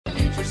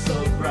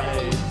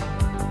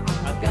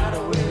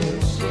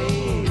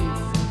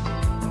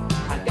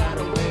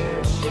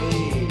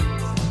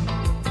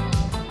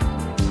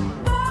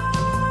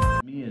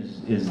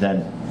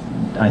that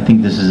I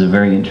think this is a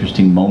very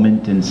interesting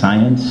moment in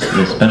science,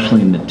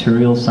 especially in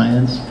material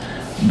science,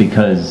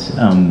 because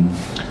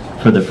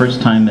for the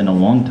first time in a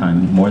long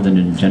time, more than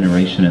a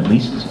generation at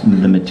least,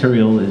 the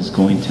material is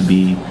going to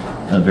be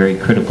a very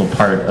critical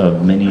part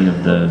of many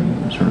of the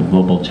sort of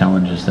global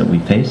challenges that we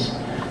face.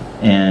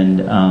 And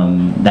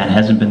that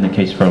hasn't been the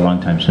case for a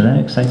long time, so that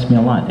excites me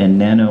a lot.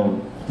 And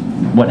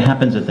what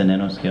happens at the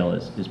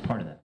nanoscale is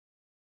part of that.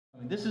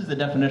 This is the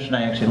definition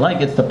I actually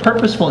like. It's the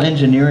purposeful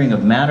engineering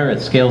of matter at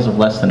scales of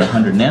less than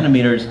 100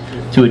 nanometers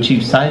to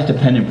achieve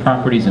size-dependent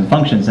properties and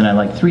functions. And I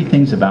like three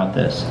things about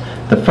this.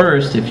 The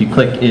first, if you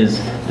click,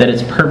 is that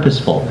it's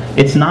purposeful.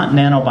 It's not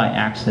nano by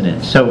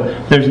accident. So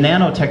there's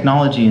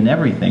nanotechnology in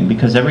everything,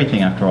 because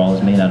everything, after all,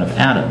 is made out of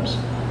atoms.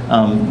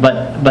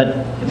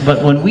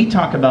 But when we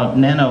talk about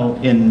nano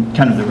in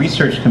kind of the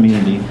research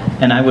community,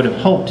 and I would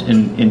have hoped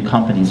in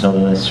companies,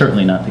 although that's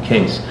certainly not the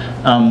case,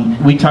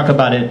 we talk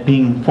about it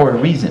being for a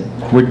reason.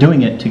 We're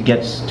doing it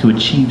to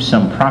achieve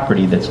some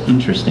property that's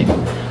interesting.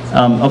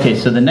 Okay,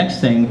 so the next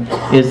thing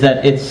is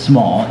that it's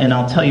small, and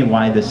I'll tell you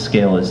why this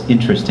scale is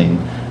interesting.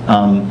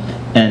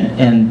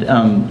 And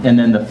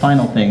then the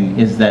final thing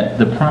is that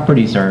the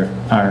properties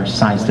are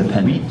size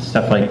dependent,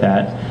 stuff like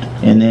that.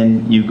 And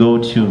then you go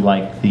to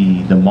like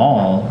the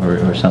mall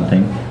or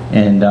something,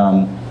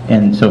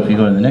 and so if you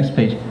go to the next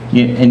page,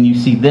 you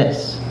see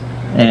this,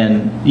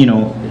 and you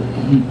know,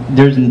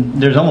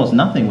 there's almost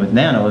nothing with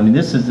nano. I mean,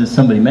 this is, as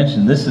somebody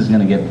mentioned, this is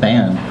going to get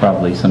banned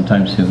probably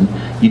sometime soon.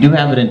 You do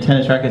have it in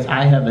tennis rackets.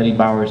 I have Eddie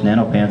Bauer's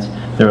nano pants.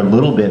 They're a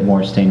little bit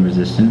more stain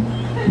resistant.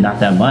 Not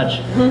that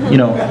much. You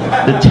know,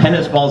 the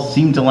tennis balls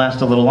seem to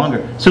last a little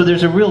longer. So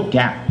there's a real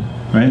gap,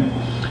 right?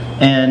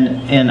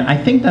 And I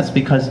think that's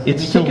because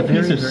it's still a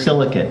piece of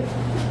silicate,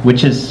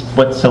 which is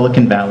what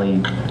Silicon Valley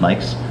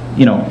likes.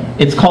 You know,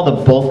 it's called a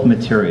bulk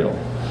material.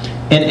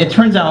 And it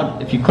turns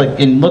out, if you click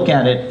and look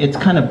at it, it's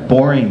kind of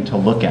boring to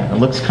look at. It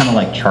looks kind of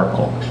like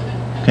charcoal,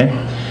 okay?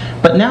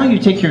 But now you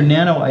take your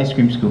nano ice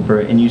cream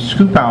scooper and you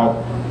scoop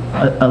out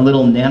a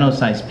little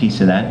nano-sized piece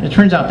of that. It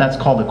turns out that's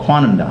called a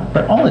quantum dot.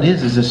 But all it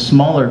is a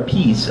smaller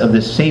piece of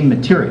the same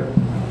material,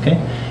 okay?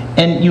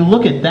 And you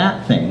look at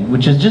that thing,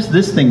 which is just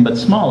this thing but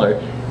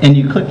smaller, and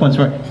you click once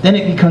more, then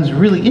it becomes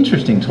really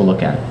interesting to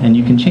look at, and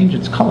you can change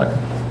its color,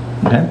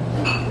 okay?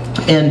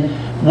 And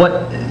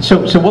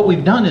so what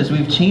we've done is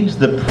we've changed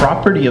the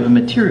property of a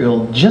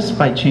material just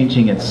by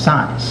changing its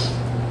size.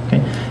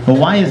 Okay? Well,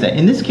 why is that?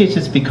 In this case,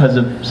 it's because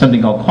of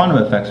something called quantum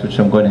effects, which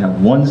I'm going to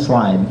have one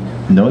slide,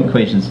 no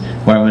equations,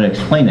 where I'm going to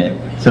explain it.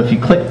 So if you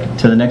click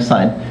to the next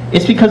slide,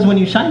 it's because when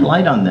you shine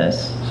light on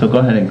this, so go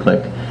ahead and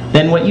click,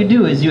 then what you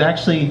do is you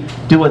actually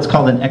do what's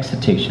called an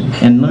excitation.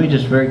 And let me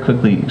just very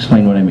quickly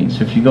explain what I mean.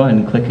 So if you go ahead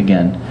and click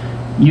again,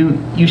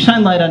 you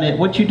shine light on it.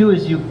 What you do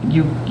is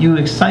you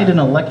excite an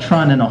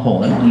electron in a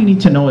hole. And all you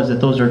need to know is that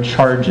those are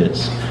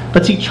charges.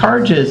 But see,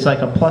 charges, like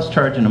a plus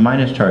charge and a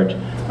minus charge,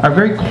 are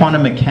very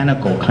quantum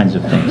mechanical kinds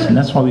of things. And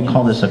that's why we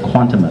call this a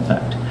quantum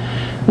effect.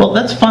 Well,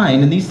 that's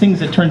fine. And these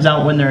things, it turns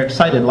out, when they're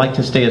excited, like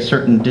to stay a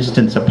certain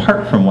distance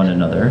apart from one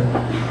another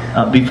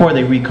before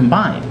they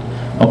recombine.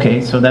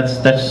 Okay, so that's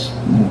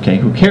okay,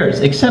 who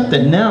cares? Except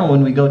that now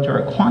when we go to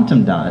our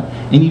quantum dot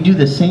and you do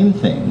the same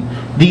thing,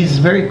 these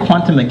very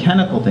quantum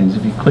mechanical things,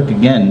 if you click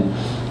again,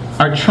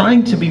 are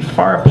trying to be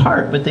far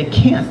apart, but they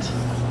can't.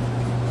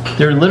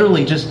 They're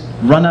literally just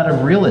run out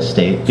of real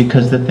estate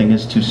because the thing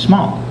is too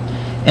small.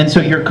 And so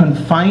you're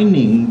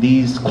confining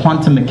these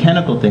quantum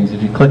mechanical things,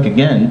 if you click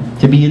again,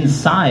 to be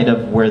inside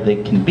of where they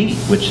can be,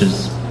 which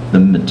is the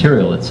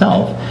material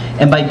itself.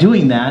 And by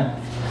doing that,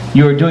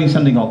 you're doing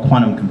something called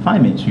quantum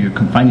confinement. So you're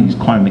confining these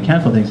quantum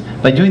mechanical things.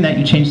 By doing that,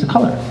 you change the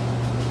color.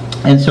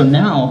 And so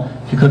now,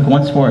 if you click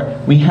once more,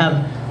 we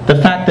have the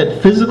fact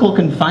that physical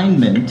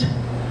confinement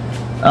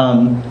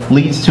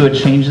leads to a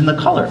change in the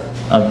color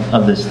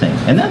of this thing.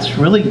 And that's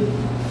really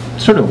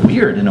sort of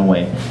weird in a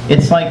way.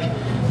 It's like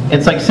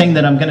saying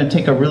that I'm going to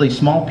take a really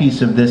small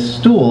piece of this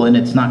stool and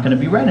it's not going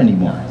to be red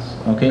anymore.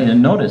 Okay,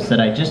 and notice that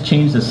I just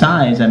change the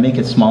size, I make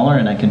it smaller,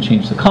 and I can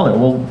change the color.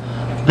 Well,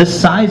 this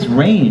size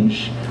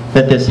range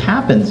that this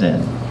happens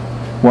in,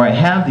 where I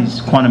have these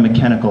quantum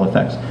mechanical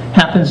effects,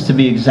 happens to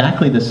be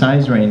exactly the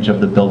size range of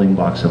the building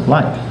blocks of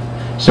life.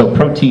 So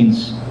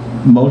proteins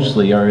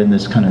mostly are in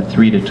this kind of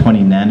 3 to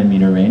 20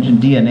 nanometer range, and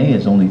DNA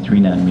is only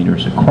 3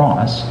 nanometers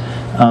across.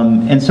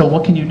 And so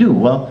what can you do?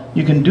 Well,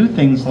 you can do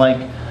things like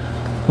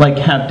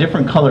have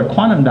different color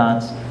quantum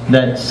dots,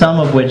 that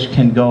some of which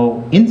can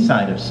go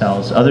inside of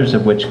cells, others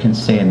of which can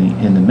stay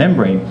in the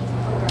membrane.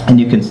 And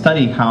you can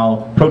study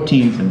how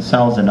proteins and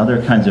cells and other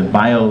kinds of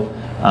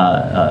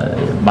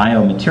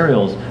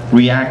biomaterials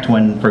react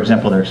when, for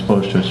example, they're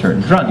exposed to a certain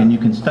drug. And you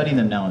can study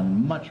them now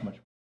in much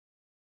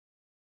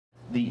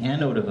the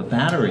anode of a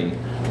battery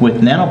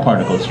with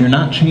nanoparticles. You're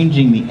not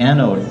changing the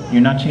anode,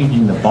 you're not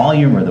changing the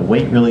volume or the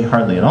weight really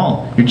hardly at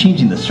all. You're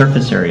changing the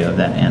surface area of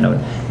that anode,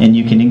 and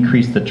you can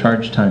increase the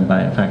charge time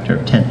by a factor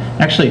of 10.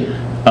 Actually,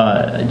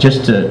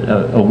 just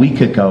a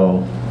week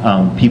ago,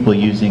 people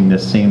using the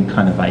same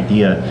kind of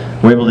idea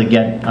were able to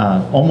get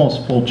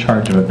almost full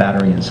charge of a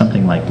battery in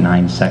something like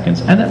 9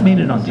 seconds, and that made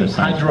it onto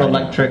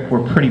hydroelectric.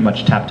 We're pretty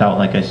much tapped out,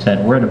 like I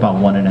said. We're at about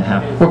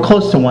 1.5. We're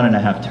close to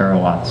 1.5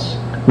 terawatts,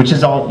 which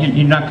is all.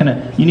 You're not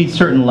gonna. You need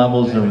certain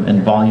levels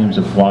and volumes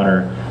of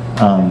water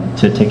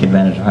to take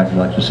advantage of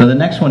hydroelectric. So the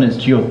next one is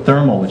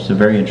geothermal, which is a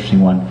very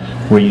interesting one,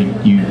 where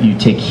you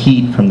take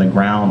heat from the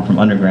ground, from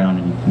underground,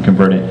 and you can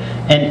convert it.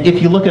 And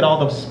if you look at all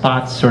the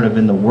spots sort of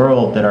in the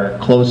world that are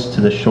close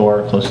to the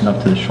shore, close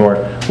enough to the shore,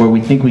 where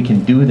we think we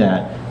can do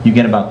that, you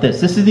get about this.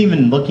 This is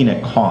even looking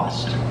at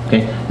cost.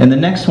 Okay? And the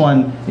next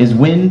one is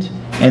wind,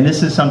 and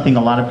this is something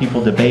a lot of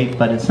people debate,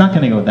 but it's not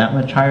going to go that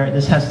much higher.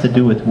 This has to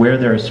do with where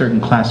there are certain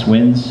class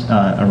winds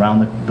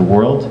around the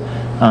world.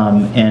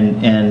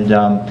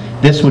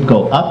 This would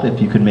go up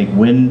if you could make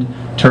wind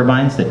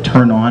turbines that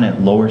turn on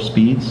at lower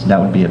speeds. That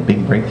would be a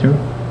big breakthrough.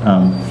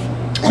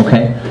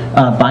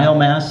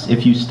 Biomass,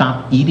 if you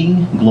stop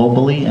eating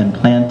globally and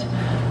plant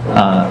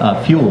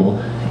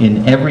fuel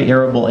in every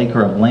arable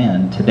acre of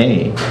land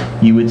today,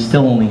 you would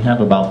still only have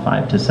about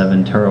 5 to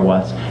 7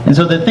 terawatts. And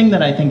so the thing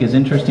that I think is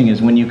interesting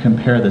is when you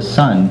compare the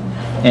sun,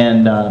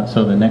 and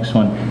so the next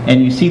one,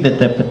 and you see that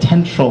the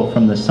potential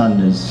from the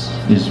sun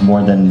is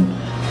more than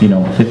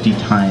 50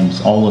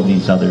 times all of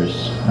these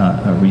others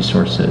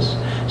resources.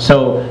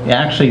 So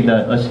actually,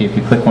 let's see if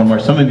you click one more.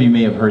 Some of you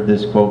may have heard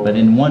this quote, but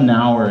in 1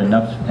 hour,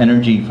 enough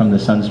energy from the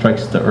sun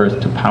strikes the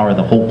earth to power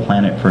the whole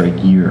planet for a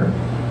year.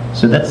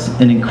 So that's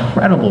an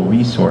incredible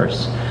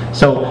resource.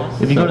 So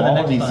if you go to the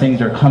next, these things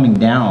are coming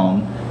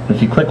down.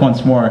 If you click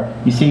once more,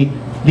 you see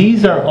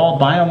these are all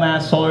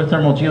biomass, solar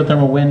thermal,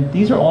 geothermal, wind.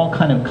 These are all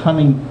kind of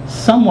coming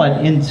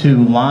somewhat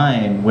into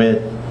line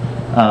with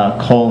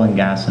coal and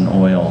gas and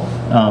oil.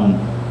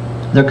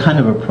 They're kind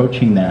of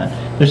approaching that.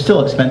 They're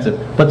still expensive,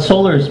 but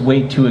solar is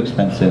way too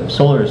expensive.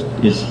 Solar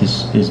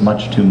is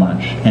much too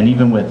much, and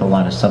even with a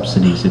lot of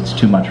subsidies, it's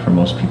too much for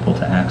most people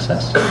to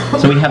access.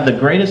 So we have the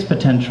greatest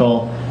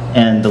potential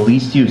and the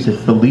least use.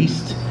 It's the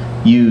least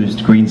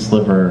used green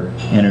sliver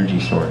energy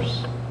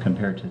source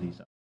compared to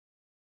these.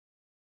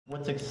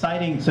 What's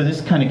exciting, so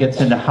this kind of gets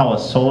into how a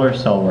solar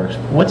cell works.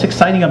 What's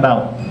exciting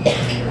about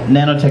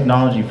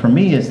nanotechnology for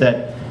me is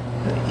that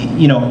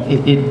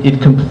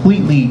it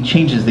completely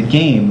changes the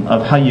game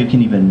of how you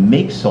can even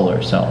make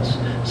solar cells.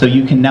 So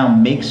you can now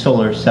make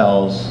solar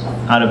cells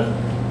out of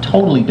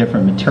totally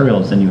different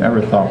materials than you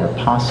ever thought were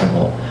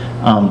possible.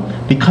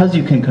 Because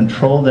you can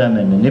control them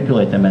and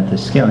manipulate them at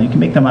this scale, you can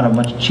make them out of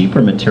much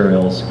cheaper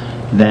materials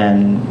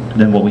than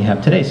what we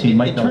have today. So you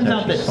might. It turns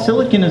out that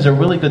silicon is a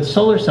really good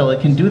solar cell.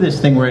 It can do this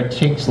thing where it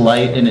takes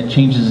light and it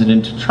changes it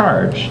into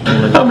charge,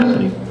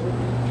 electricity,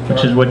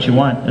 which is what you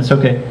want. It's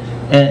okay.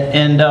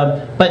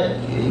 But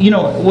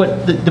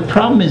what the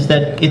problem is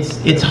that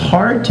it's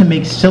hard to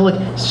make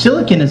silicon.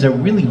 Silicon is a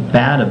really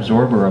bad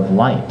absorber of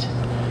light,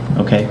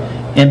 okay?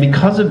 And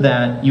because of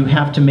that, you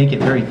have to make it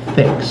very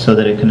thick so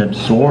that it can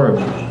absorb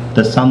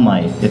the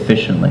sunlight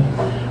efficiently.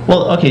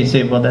 Well, okay, you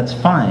say, well, that's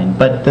fine,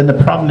 but then the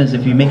problem is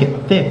if you make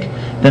it thick,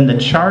 then the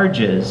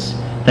charges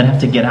that have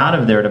to get out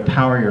of there to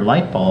power your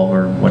light bulb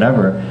or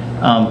whatever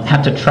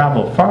have to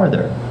travel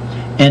farther,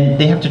 and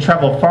they have to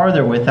travel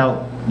farther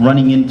without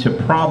running into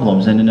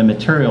problems. And in a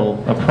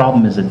material, a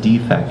problem is a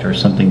defect or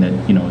something that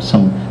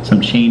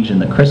some change in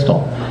the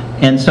crystal.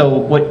 And so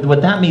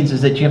what that means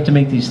is that you have to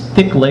make these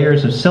thick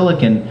layers of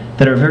silicon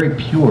that are very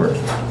pure,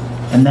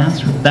 and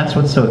that's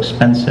what's so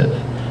expensive.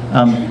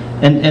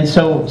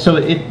 So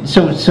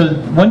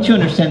once you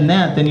understand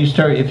that, then you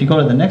start. If you go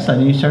to the next slide,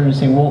 then you start to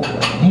say, well,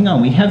 hang on,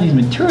 we have these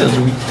materials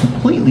where we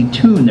completely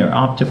tune their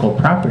optical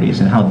properties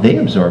and how they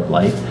absorb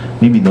light.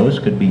 Maybe those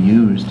could be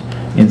used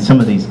in some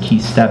of these key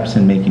steps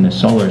in making a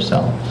solar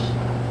cell.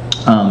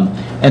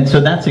 And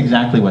so that's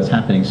exactly what's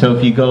happening. So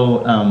if you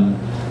go,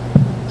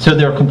 so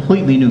there are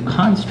completely new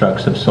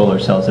constructs of solar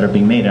cells that are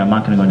being made, and I'm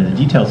not going to go into the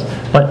details,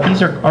 but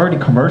these are already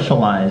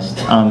commercialized.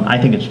 I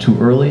think it's too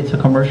early to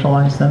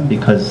commercialize them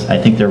because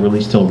I think they're really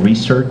still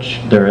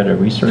research. They're at a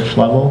research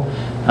level,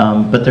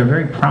 but they're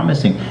very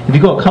promising. If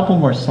you go a couple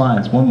more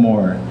slides, one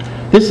more.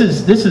 This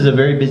is a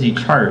very busy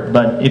chart,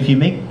 but if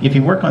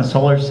you work on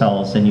solar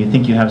cells and you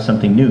think you have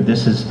something new,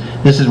 this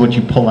is what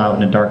you pull out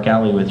in a dark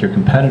alley with your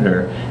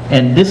competitor.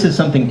 And this is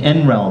something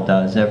NREL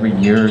does every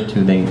year or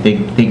two.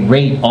 They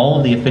rate all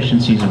of the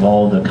efficiencies of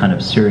all of the kind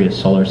of serious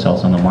solar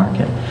cells on the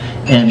market,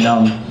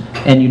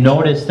 and you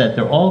notice that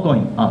they're all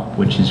going up,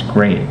 which is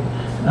great.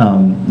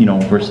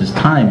 Versus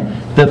time.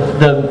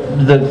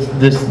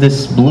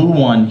 This blue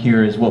one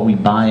here is what we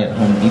buy at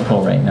Home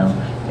Depot right now.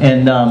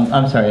 And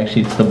I'm sorry,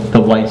 actually it's the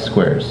white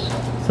squares.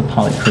 It's the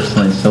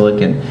polycrystalline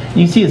silicon. And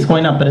you see it's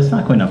going up, but it's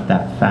not going up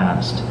that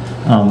fast.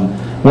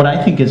 What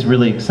I think is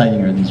really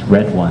exciting are these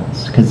red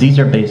ones, because these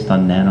are based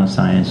on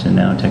nanoscience and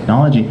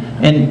nanotechnology.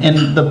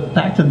 And the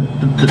fact that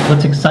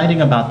what's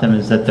exciting about them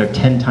is that they're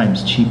 10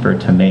 times cheaper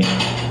to make.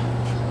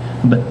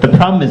 But the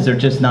problem is they're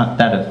just not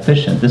that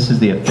efficient. This is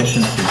the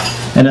efficiency.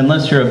 And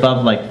unless you're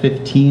above like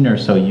 15 or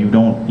so,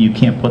 you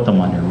can't put them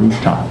on your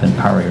rooftop and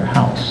power your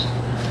house.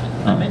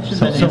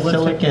 mentioned that in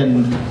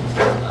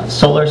silicon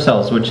solar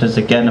cells, which is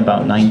again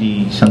about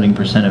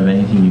 90-something% of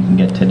anything you can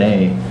get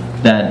today,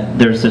 that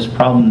there's this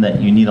problem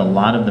that you need a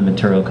lot of the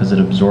material because it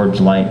absorbs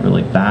light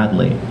really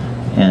badly,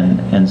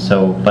 and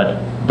so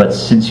but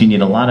since you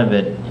need a lot of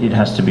it, it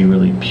has to be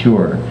really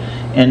pure.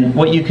 And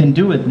what you can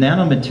do with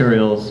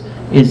nanomaterials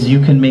is you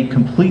can make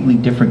completely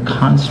different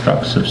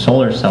constructs of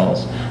solar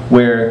cells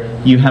where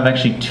you have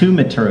actually two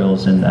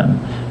materials in them.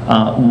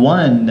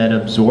 One that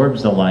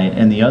absorbs the light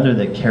and the other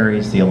that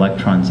carries the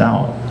electrons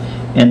out.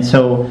 And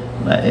so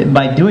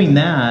by doing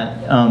that,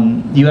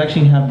 you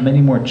actually have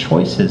many more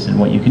choices in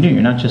what you can do.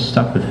 You're not just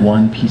stuck with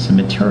one piece of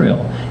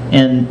material.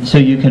 And so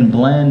you can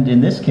blend,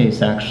 in this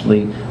case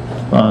actually,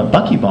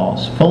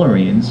 buckyballs,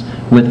 fullerenes,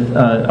 with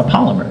a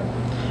polymer.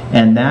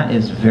 And that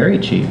is very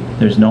cheap.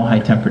 There's no high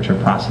temperature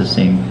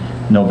processing,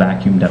 no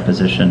vacuum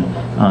deposition.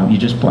 You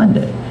just blend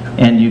it,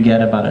 and you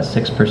get about a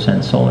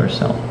 6% solar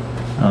cell.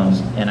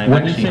 And I've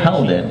actually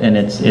held it, and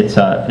it's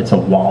a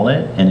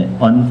wallet, and it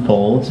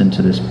unfolds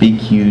into this big,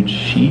 huge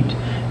sheet,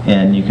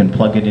 and you can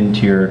plug it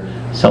into your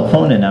cell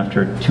phone, and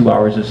after 2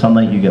 hours of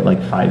sunlight, you get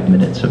like 5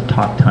 minutes of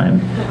talk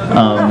time.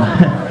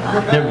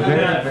 They're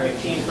very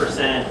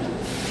 15%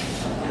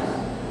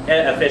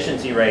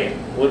 efficiency rate.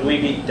 Would we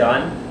be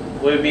done?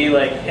 Would it be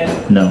like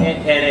no?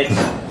 And it's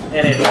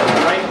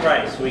right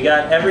price. We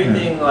got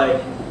everything like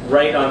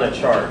right on the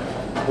chart.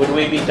 Would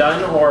we be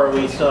done, or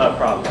we still have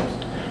problems?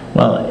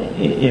 Well,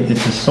 if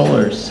it's a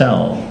solar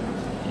cell,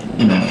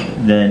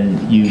 then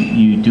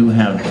you do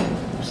have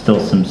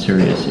still some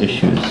serious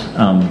issues.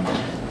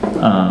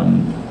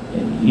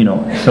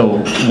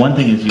 So one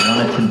thing is you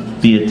want it to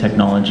be a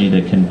technology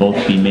that can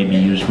both be maybe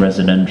used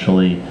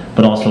residentially,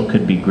 but also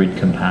could be grid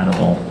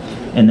compatible.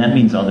 And that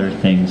means other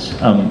things.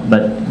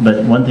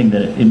 But one thing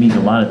that it means a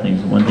lot of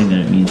things. One thing that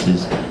it means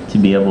is to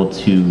be able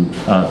to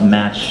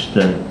match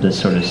the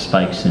sort of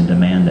spikes in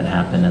demand that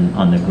happen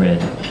on the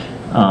grid.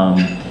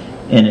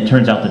 And it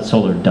turns out that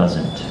solar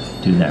doesn't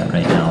do that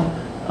right now.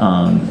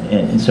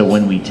 And so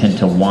when we tend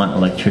to want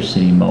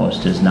electricity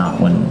most is not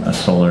when a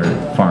solar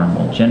farm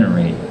will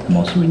generate the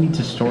most. We need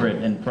to store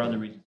it, and for other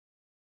reasons.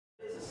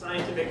 What is the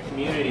scientific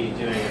community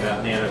doing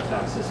about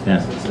nanotoxicity?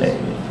 Yeah,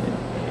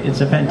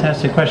 it's a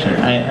fantastic question.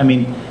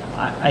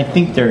 I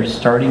think they're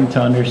starting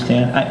to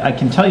understand. I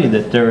can tell you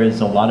that there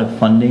is a lot of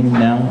funding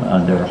now.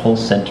 There are whole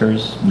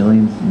centers,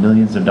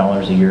 millions of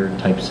dollars a year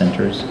type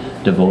centers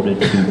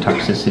devoted to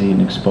toxicity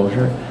and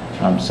exposure.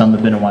 Some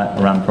have been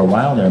around for a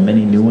while. There are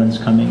many new ones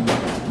coming.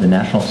 The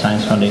National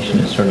Science Foundation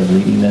is sort of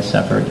leading this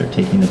effort. They're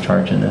taking the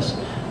charge in this.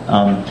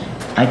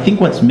 I think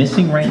what's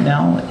missing right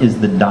now is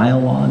the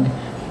dialogue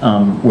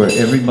where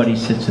everybody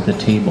sits at the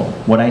table.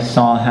 What I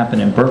saw happen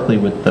in Berkeley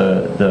with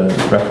the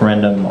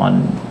referendum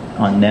on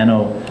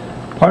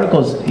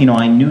nanoparticles,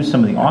 I knew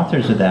some of the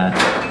authors of that.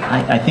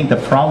 I think the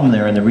problem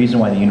there, and the reason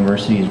why the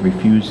university has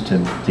refused to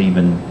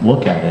even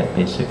look at it,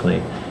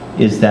 basically,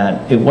 is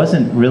that it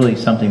wasn't really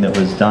something that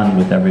was done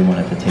with everyone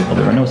at the table.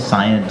 There were no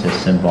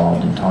scientists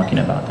involved in talking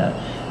about that.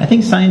 I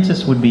think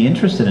scientists would be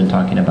interested in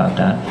talking about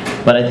that,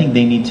 but I think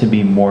they need to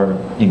be more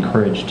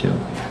encouraged to.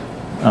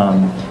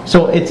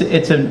 So it's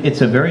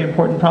a very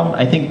important problem.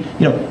 I think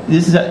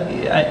this is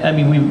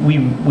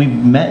we've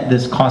met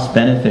this cost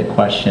benefit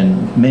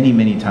question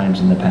many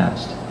times in the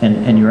past,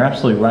 and you're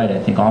absolutely right.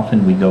 I think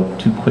often we go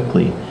too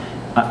quickly.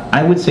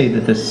 I would say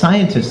that the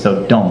scientists,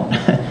 though, don't.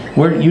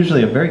 We're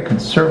usually a very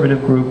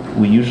conservative group.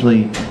 We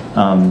usually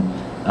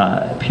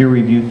peer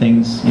review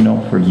things,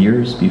 for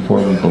years before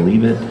we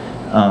believe it.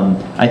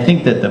 I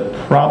think that the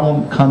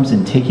problem comes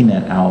in taking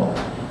that out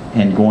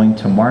and going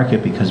to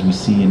market because we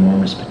see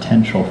enormous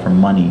potential for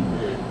money.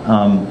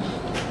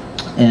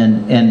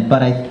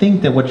 But I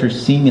think that what you're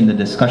seeing in the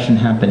discussion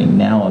happening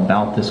now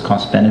about this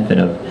cost benefit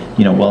of,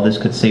 well, this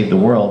could save the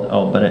world,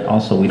 but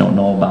also we don't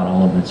know about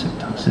all of its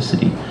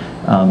toxicity.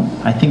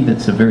 I think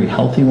that's a very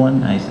healthy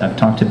one. I've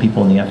talked to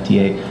people in the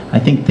FDA. I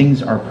think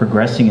things are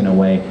progressing in a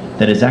way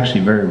that is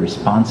actually very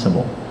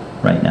responsible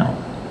right now.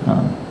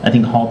 I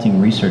think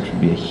halting research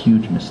would be a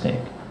huge mistake.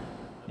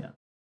 Yeah.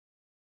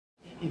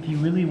 If you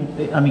really,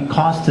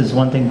 cost is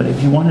one thing, but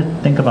if you want to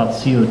think about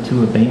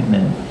CO2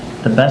 abatement,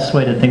 the best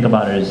way to think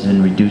about it is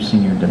in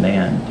reducing your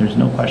demand. There's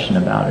no question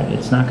about it.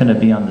 It's not going to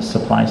be on the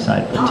supply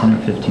side for 10 or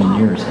 15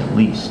 years at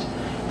least.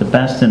 The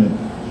best and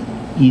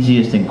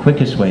easiest and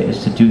quickest way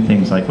is to do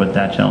things like what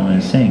that gentleman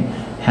is saying.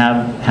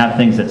 Have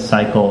things that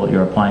cycle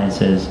your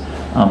appliances.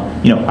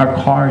 Our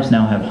cars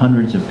now have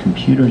hundreds of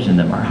computers in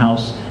them. Our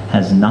house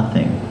has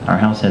nothing. Our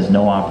house has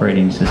no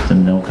operating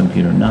system, no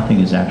computer. Nothing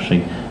is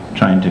actually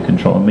trying to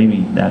control.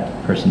 Maybe that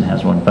person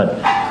has one,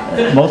 but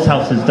most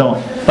houses don't.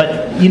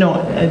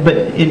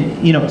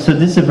 So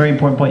this is a very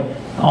important point.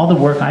 All the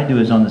work I do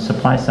is on the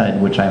supply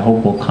side, which I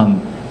hope will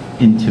come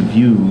into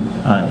view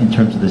in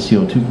terms of the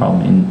CO2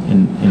 problem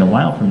in a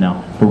while from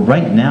now. But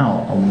right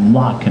now, a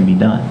lot can be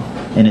done.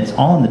 And it's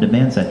all on the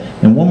demand side.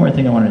 And one more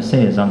thing I wanted to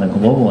say is on the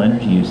global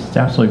energy use, it's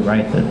absolutely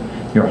right that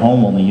your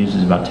home only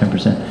uses about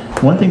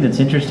 10%. One thing that's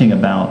interesting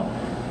about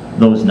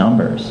those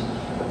numbers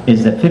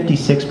is that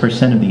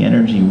 56% of the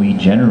energy we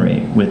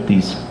generate with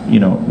these,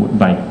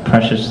 by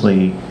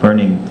preciously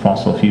burning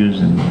fossil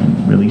fuels and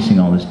releasing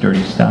all this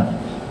dirty stuff,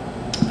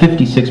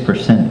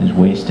 56% is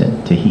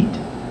wasted to heat.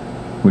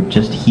 We're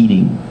just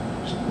heating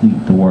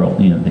the world,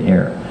 the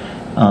air.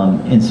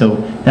 And so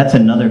that's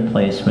another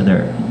place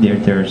where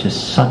there's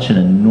just such an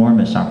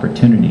enormous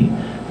opportunity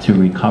to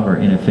recover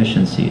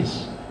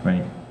inefficiencies,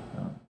 right?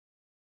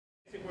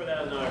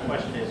 $64,000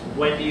 question is,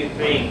 when do you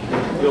think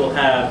you'll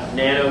have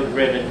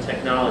nano-driven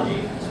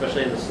technology,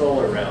 especially in the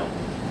solar realm,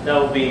 that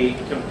will be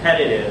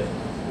competitive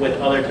with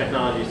other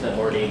technologies that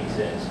already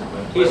exist?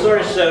 He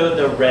sort of showed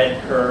the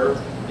red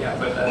curve. Yeah,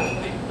 but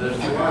there's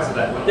nuance to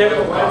that.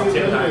 There- Cost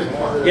 10 times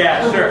more.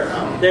 Yeah, sure.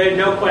 There are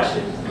no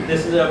questions.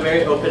 This is a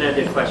very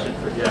open-ended question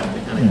for Jeff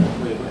to kind of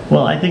conclude with.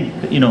 Well, I think,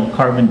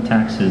 carbon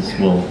taxes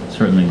will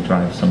certainly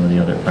drive some of the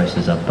other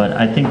prices up, but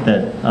I think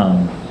that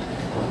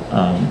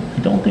I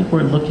don't think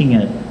we're looking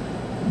at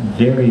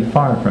very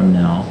far from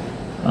now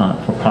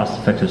for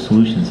cost-effective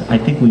solutions. I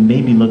think we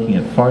may be looking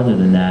at farther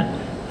than that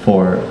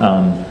for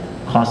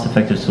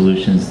cost-effective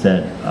solutions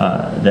that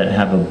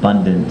have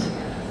abundant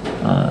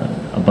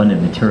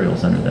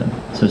materials under them.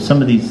 So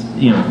some of these,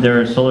 there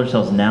are solar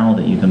cells now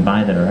that you can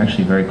buy that are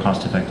actually very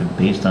cost-effective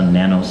based on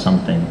nano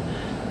something,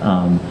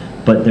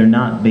 but they're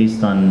not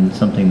based on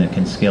something that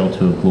can scale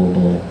to a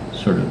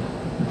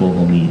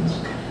global needs.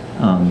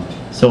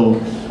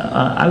 So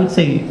I would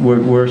say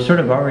we're sort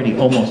of already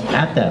almost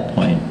at that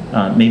point.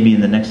 Maybe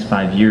in the next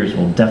 5 years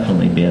we'll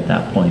definitely be at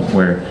that point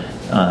where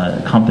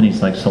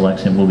companies like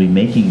Solexian will be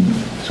making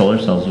solar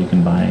cells you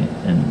can buy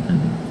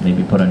and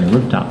maybe put on your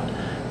rooftop.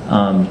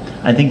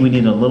 I think we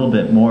need a little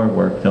bit more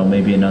work, though,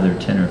 maybe another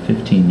 10 or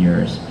 15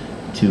 years,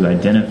 to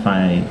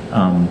identify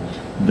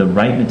the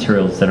right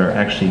materials that are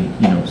actually,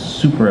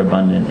 super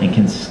abundant and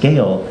can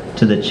scale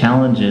to the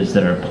challenges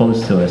that are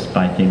posed to us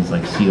by things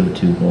like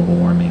CO2, global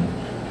warming,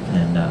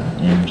 and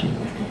energy.